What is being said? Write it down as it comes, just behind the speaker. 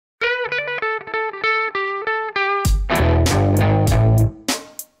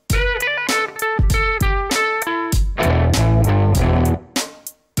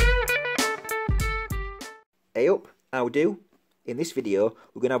How do? In this video,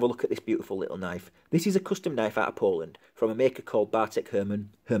 we're going to have a look at this beautiful little knife. This is a custom knife out of Poland from a maker called BARTEK Herman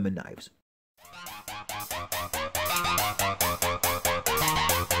Knives.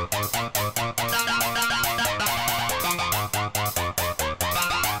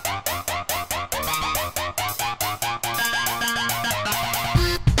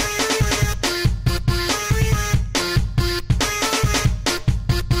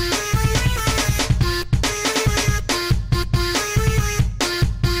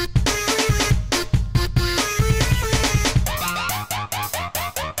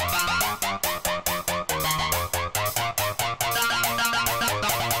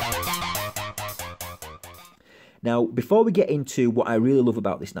 Now, before we get into what I really love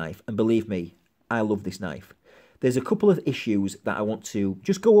about this knife, and believe me, I love this knife, there's a couple of issues that I want to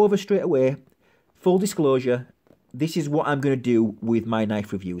just go over straight away. Full disclosure, this is what I'm going to do with my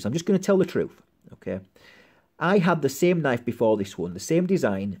knife reviews. I'm just going to tell the truth, okay? I had the same knife before this one, the same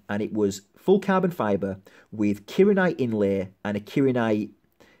design, and it was full carbon fibre with Kirinite inlay and a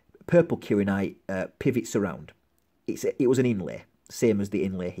purple Kirinite pivot surround. It was an inlay, same as the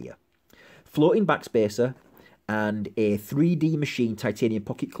inlay here. Floating backspacer, and a 3D machine titanium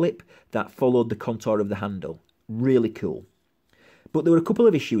pocket clip that followed the contour of the handle. Really cool. But there were a couple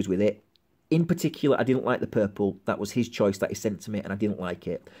of issues with it. In particular, I didn't like the purple. That was his choice that he sent to me, and I didn't like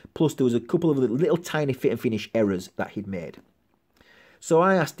it. Plus, there was a couple of little tiny fit and finish errors that he'd made. So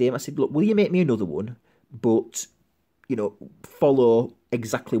I asked him, I said, look, will you make me another one, but, you know, follow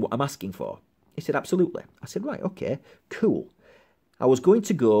exactly what I'm asking for? He said, absolutely. I said, right, okay, cool. I was going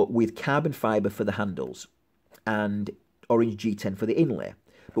to go with carbon fibre for the handles and orange G10 for the inlay.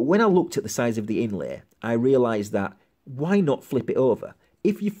 But when I looked at the size of the inlay, I realised that why not flip it over?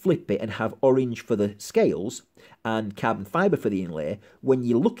 If you flip it and have orange for the scales and carbon fibre for the inlay, when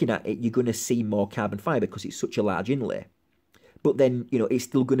you're looking at it, you're going to see more carbon fibre because it's such a large inlay. But then, you know, it's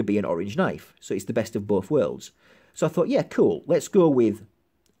still going to be an orange knife. So it's the best of both worlds. So I thought, yeah, cool. Let's go with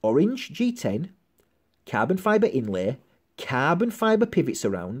orange G10, carbon fibre inlay, carbon fibre pivot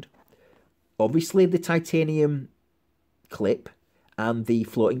surround, obviously the titanium clip and the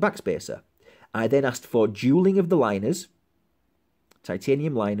floating backspacer. I then asked for dueling of the liners,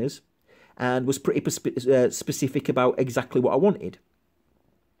 titanium liners, and was pretty specific about exactly what I wanted.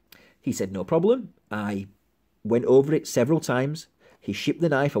 He said, no problem. I went over it several times. He shipped the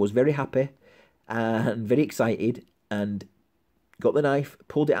knife. I was very happy and very excited, and got the knife,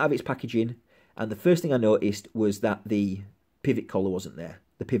 pulled it out of its packaging, and the first thing I noticed was that the pivot collar wasn't there.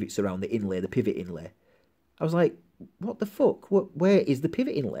 The pivot surround, the inlay, the pivot inlay. I was like, what the fuck? Where is the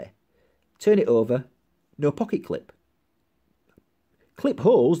pivot inlay? Turn it over, no pocket clip. Clip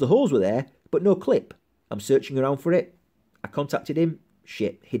holes, the holes were there, but no clip. I'm searching around for it. I contacted him.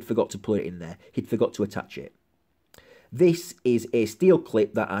 Shit, he'd forgot to put it in there. He'd forgot to attach it. This is a steel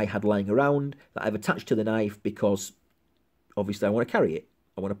clip that I had lying around that I've attached to the knife because obviously I want to carry it.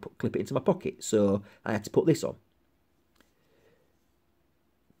 I want to clip it into my pocket, so I had to put this on.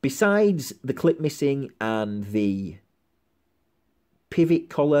 Besides the clip missing and the pivot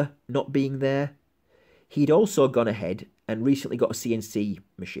collar not being there, he'd also gone ahead and recently got a CNC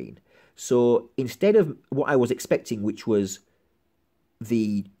machine. So instead of what I was expecting, which was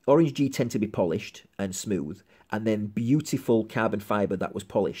the orange G10 to be polished and smooth, and then beautiful carbon fibre that was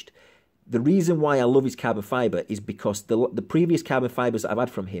polished, the reason why I love his carbon fibre is because the previous carbon fibres that I've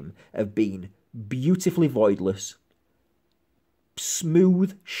had from him have been beautifully voidless,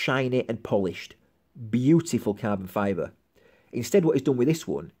 smooth, shiny and polished. Beautiful carbon fibre. Instead, what he's done with this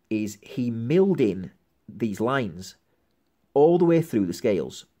one is he milled in these lines all the way through the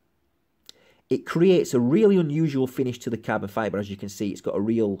scales. It creates a really unusual finish to the carbon fibre. As you can see, it's got a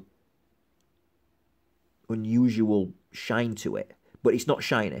real unusual shine to it. But it's not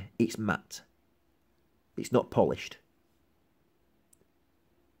shiny, it's matte. It's not polished.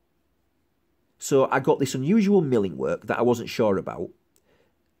 So I got this unusual milling work that I wasn't sure about.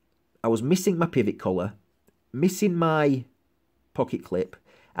 I was missing my pivot collar, missing my pocket clip,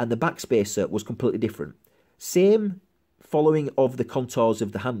 and the backspacer was completely different. Same following of the contours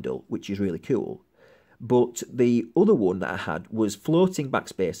of the handle, which is really cool. But the other one that I had was floating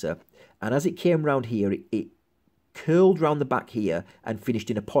backspacer, and as it came round here, it curled round the back here and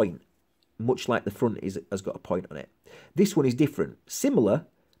finished in a point, much like the front has got a point on it. This one is different, similar,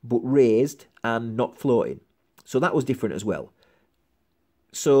 but raised and not floating. So that was different as well.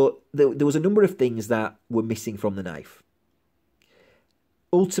 So there was a number of things that were missing from the knife.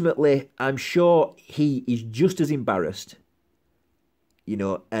 Ultimately, I'm sure he is just as embarrassed, you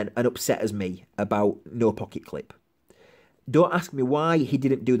know, and upset as me about no pocket clip. Don't ask me why he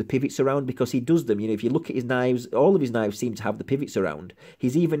didn't do the pivots around, because he does them. You know, if you look at his knives, all of his knives seem to have the pivots around.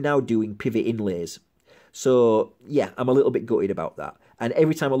 He's even now doing pivot inlays. So, yeah, I'm a little bit gutted about that. And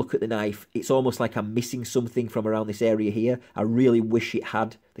every time I look at the knife, it's almost like I'm missing something from around this area here. I really wish it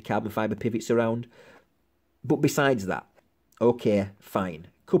had the carbon fibre pivots around. But besides that, okay, fine.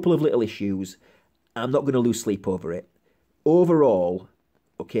 Couple of little issues. I'm not going to lose sleep over it. Overall,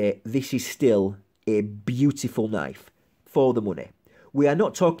 okay, this is still a beautiful knife for the money. We are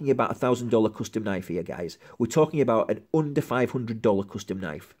not talking about a $1,000 custom knife here, guys. We're talking about an under $500 custom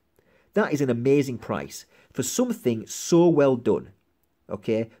knife. That is an amazing price for something so well done,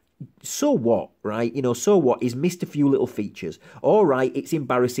 okay? So what, right? You know, so what? He's missed a few little features. All right, it's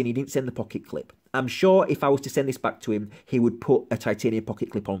embarrassing. He didn't send the pocket clip. I'm sure if I was to send this back to him, he would put a titanium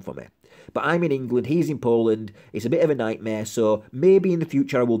pocket clip on for me. But I'm in England, he's in Poland. It's a bit of a nightmare, so maybe in the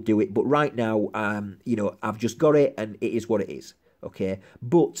future I will do it. But right now, you know, I've just got it and it is what it is, okay?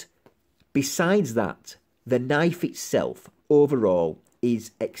 But besides that, the knife itself, overall,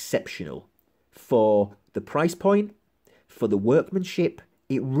 is exceptional for the price point, for the workmanship.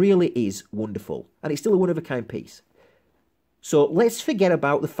 It really is wonderful, and it's still a one-of-a-kind piece. So let's forget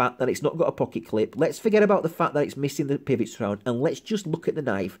about the fact that it's not got a pocket clip. Let's forget about the fact that it's missing the pivots around, and let's just look at the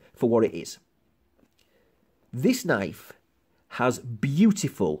knife for what it is. This knife has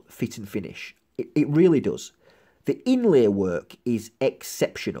beautiful fit and finish. It really does. The inlay work is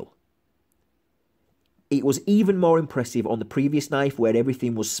exceptional. It was even more impressive on the previous knife where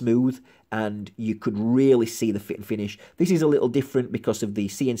everything was smooth and you could really see the fit and finish. This is a little different because of the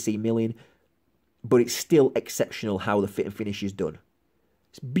CNC milling, but it's still exceptional how the fit and finish is done.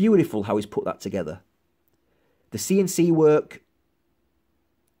 It's beautiful how he's put that together. The CNC work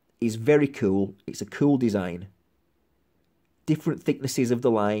is very cool. It's a cool design. Different thicknesses of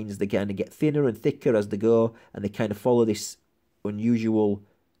the lines. They kind of get thinner and thicker as they go, and they kind of follow this unusual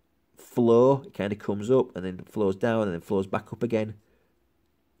flow. It kind of comes up and then flows down and then flows back up again.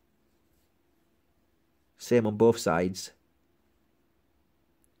 Same on both sides,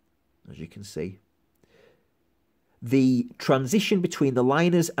 as you can see. The transition between the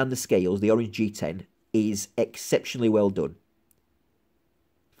liners and the scales, the orange G10, is exceptionally well done.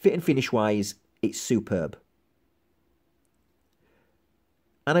 Fit and finish wise, it's superb.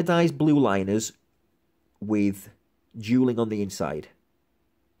 Anodized blue liners with jewelling on the inside.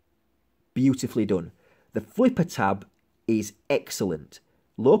 Beautifully done. The flipper tab is excellent.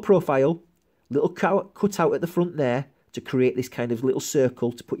 Low profile, little cut out at the front there to create this kind of little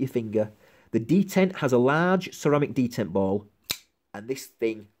circle to put your finger. The detent has a large ceramic detent ball, and this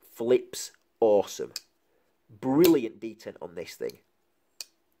thing flips awesome. Brilliant detent on this thing.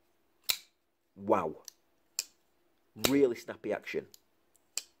 Wow. Really snappy action.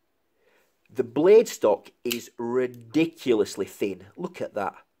 The blade stock is ridiculously thin. Look at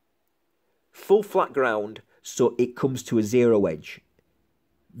that. Full flat ground, so it comes to a zero edge.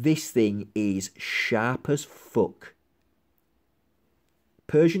 This thing is sharp as fuck.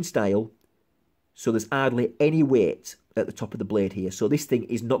 Persian style, so there's hardly any weight at the top of the blade here. So this thing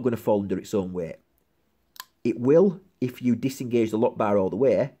is not going to fall under its own weight. It will if you disengage the lock bar all the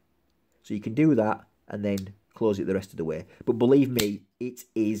way. So you can do that and then close it the rest of the way. But believe me, it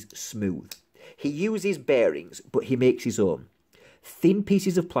is smooth. He uses bearings, but he makes his own. Thin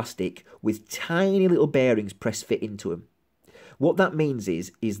pieces of plastic with tiny little bearings press fit into them. What that means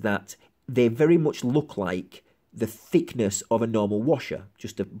is that they very much look like the thickness of a normal washer,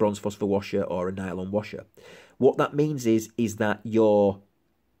 just a bronze phosphor washer or a nylon washer. What that means is that your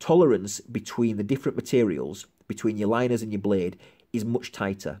tolerance between the different materials, between your liners and your blade, is much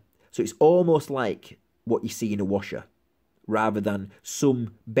tighter. So it's almost like what you see in a washer, rather than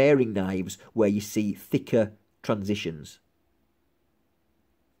some bearing knives where you see thicker transitions.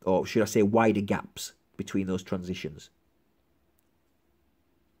 Or should I say wider gaps between those transitions.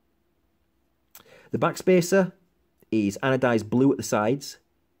 The backspacer is anodized blue at the sides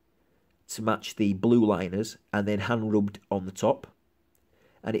to match the blue liners and then hand rubbed on the top.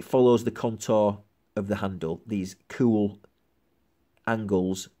 And it follows the contour of the handle, these cool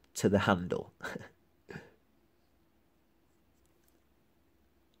angles to the handle.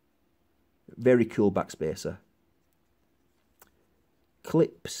 Very cool backspacer.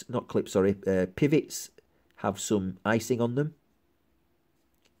 Pivots have some icing on them.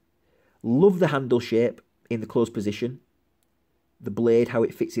 Love the handle shape in the closed position. The blade, how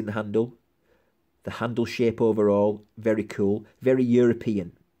it fits in the handle. The handle shape overall, very cool. Very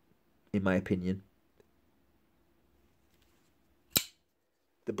European, in my opinion.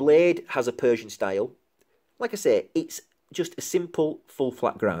 The blade has a Persian style. Like I say, it's just a simple full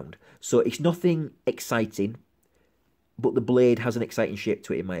flat ground. So it's nothing exciting, but the blade has an exciting shape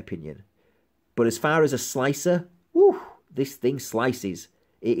to it, in my opinion. But as far as a slicer, whew, this thing slices.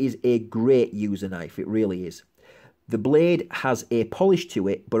 It is a great user knife, it really is. The blade has a polish to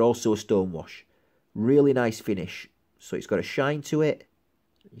it, but also a stone wash. Really nice finish. So it's got a shine to it,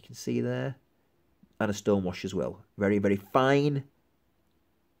 you can see there, and a stone wash as well. Very, very fine,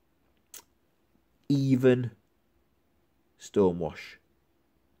 even stone wash.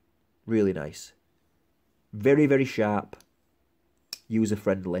 Really nice. Very, very sharp,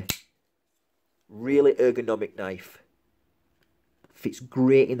 user-friendly. Really ergonomic knife. Fits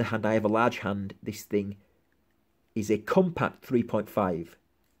great in the hand. I have a large hand. This thing is a compact 3.5.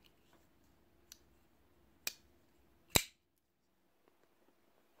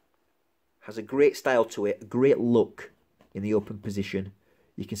 Has a great style to it, a great look in the open position.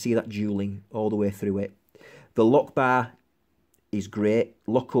 You can see that dueling all the way through it. The lock bar is great.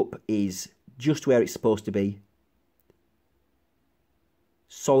 Lockup is just where it's supposed to be.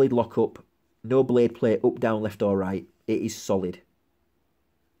 Solid lockup. No blade play up, down, left or right. It is solid.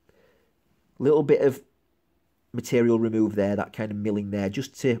 Little bit of material removed there, that kind of milling there,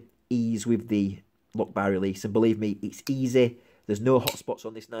 just to ease with the lock bar release. And believe me, it's easy. There's no hot spots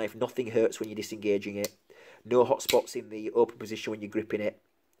on this knife. Nothing hurts when you're disengaging it. No hot spots in the open position when you're gripping it.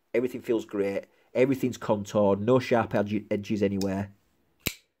 Everything feels great. Everything's contoured. No sharp edges anywhere.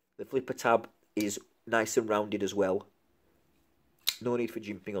 The flipper tab is nice and rounded as well. No need for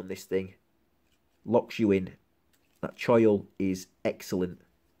jimping on this thing. Locks you in. That choil is excellent.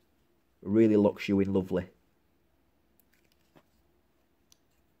 Really locks you in lovely.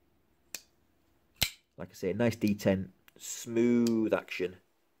 Like I say, nice detent. Smooth action.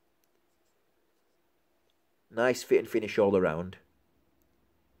 Nice fit and finish all around.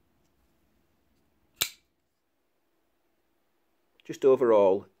 Just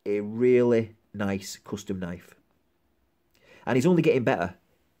overall, a really nice custom knife. And he's only getting better.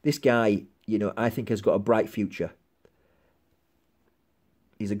 This guy, you know, I think has got a bright future.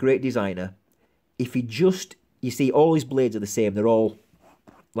 He's a great designer. If he just, you see, all his blades are the same. They're all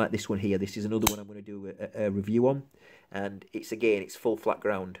like this one here. This is another one I'm going to do a review on. And it's, again, it's full flat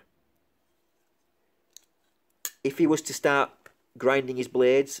ground. If he was to start grinding his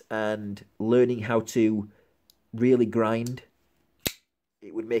blades and learning how to really grind,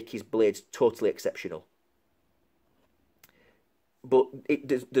 it would make his blades totally exceptional. But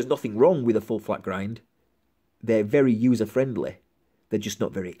there's nothing wrong with a full flat grind. They're very user-friendly. They're just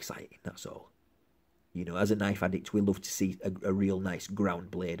not very exciting, that's all. You know, as a knife addict, we love to see a real nice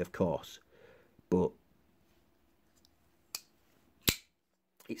ground blade, of course. But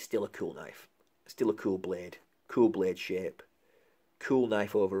it's still a cool knife. Still a cool blade. Cool blade shape. Cool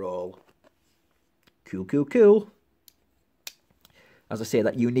knife overall. Cool, cool, cool. As I say,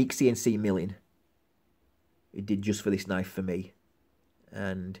 that unique CNC milling, it did just for this knife for me.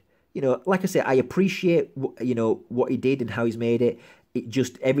 And, you know, like I say, I appreciate, you know, what he did and how he's made it. It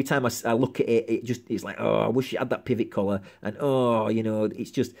just, every time I look at it, it's like, oh, I wish it had that pivot collar. And, oh, you know,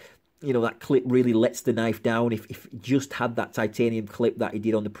 it's just, you know, that clip really lets the knife down. If it just had that titanium clip that he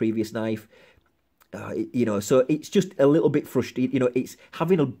did on the previous knife, you know, so it's just a little bit frustrating. You know, it's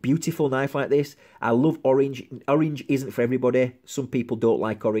having a beautiful knife like this. I love orange. Orange isn't for everybody. Some people don't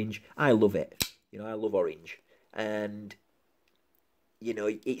like orange. I love it. You know, I love orange. And, you know,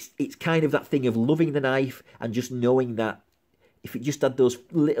 it's kind of that thing of loving the knife and just knowing that if it just had those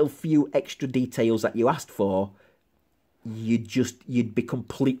little few extra details that you asked for, you'd be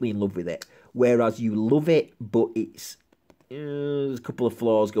completely in love with it. Whereas you love it, but it's there's a couple of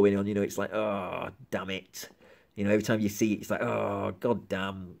flaws going on. You know, it's like, oh, damn it. You know, every time you see it, it's like, oh, god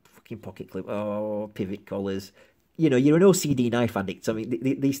damn, fucking pocket clip, oh, pivot collars. You know, you're an OCD knife addict. I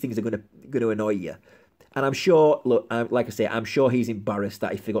mean, these things are going to annoy you. And I'm sure, look, like I say, I'm sure he's embarrassed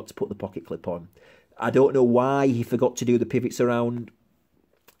that he forgot to put the pocket clip on. I don't know why he forgot to do the pivots around.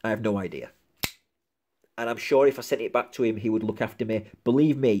 I have no idea. And I'm sure if I sent it back to him, he would look after me.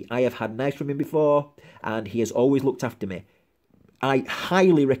 Believe me, I have had knives from him before, and he has always looked after me. I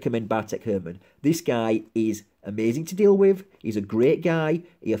highly recommend BARTEK Herman. This guy is amazing to deal with. He's a great guy.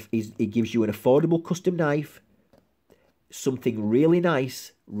 He gives you an affordable custom knife. Something really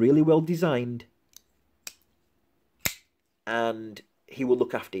nice, really well designed. And he will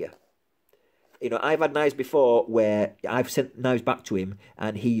look after you. You know, I've had knives before where I've sent knives back to him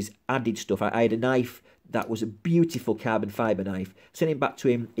and he's added stuff. I had a knife that was a beautiful carbon fibre knife. Sent it back to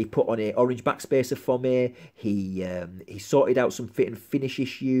him. He put on an orange backspacer for me. He sorted out some fit and finish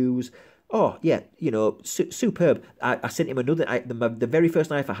issues. Oh, yeah, you know, superb. I sent him another. The very first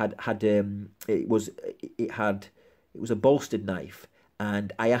knife I had it was a bolstered knife.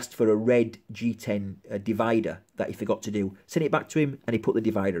 and I asked for a red G10 divider that he forgot to do. Sent it back to him, and he put the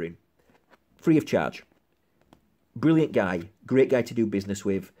divider in. Free of charge. Brilliant guy. Great guy to do business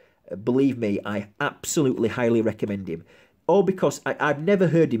with. Believe me, I absolutely highly recommend him. All because I've never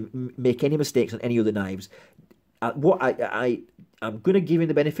heard him make any mistakes on any other knives. I'm going to give him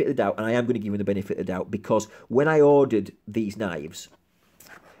the benefit of the doubt, and I am going to give him the benefit of the doubt, because when I ordered these knives,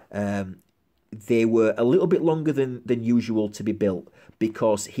 they were a little bit longer than usual to be built,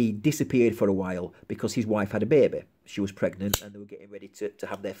 because he disappeared for a while because his wife had a baby. She was pregnant and they were getting ready to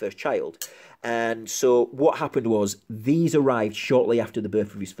have their first child. And so what happened was, these arrived shortly after the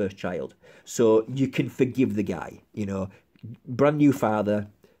birth of his first child. So you can forgive the guy, you know, brand new father,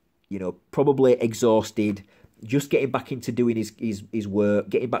 you know, probably exhausted, just getting back into doing his work,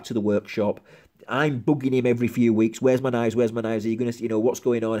 getting back to the workshop. I'm bugging him every few weeks. Where's my knives? Where's my knives? Are you going to, you know, what's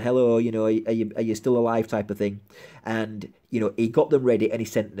going on? Hello, you know, are you still alive type of thing? And, you know, he got them ready and he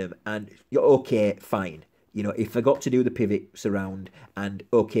sent them. And, okay, fine. You know, he forgot to do the pivot surround. And,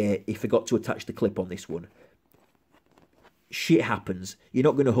 okay, he forgot to attach the clip on this one. Shit happens. You're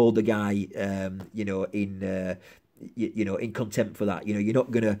not going to hold the guy, you know, in contempt for that. You know, you're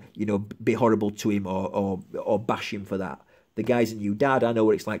not going to, you know, be horrible to him or bash him for that. The guy's a new dad. I know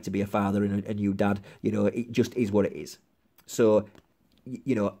what it's like to be a father and a new dad. You know, it just is what it is. So,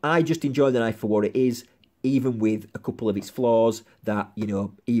 you know, I just enjoy the knife for what it is, even with a couple of its flaws that, you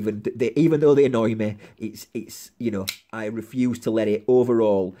know, even though they annoy me, it's you know, I refuse to let it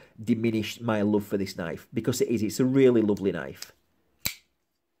overall diminish my love for this knife, because it's a really lovely knife.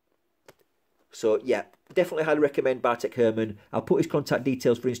 So, yeah, definitely highly recommend BARTEK Herman. I'll put his contact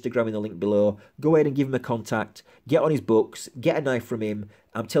details for Instagram in the link below. Go ahead and give him a contact. Get on his books. Get a knife from him.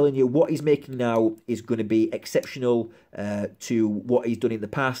 I'm telling you, what he's making now is going to be exceptional to what he's done in the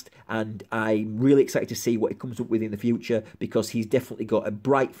past. And I'm really excited to see what he comes up with in the future, because he's definitely got a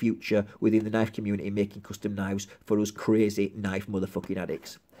bright future within the knife community, making custom knives for us crazy knife motherfucking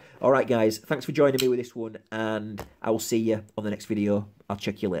addicts. All right, guys. Thanks for joining me with this one. And I will see you on the next video. I'll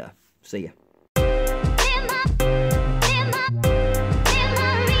check you later. See ya.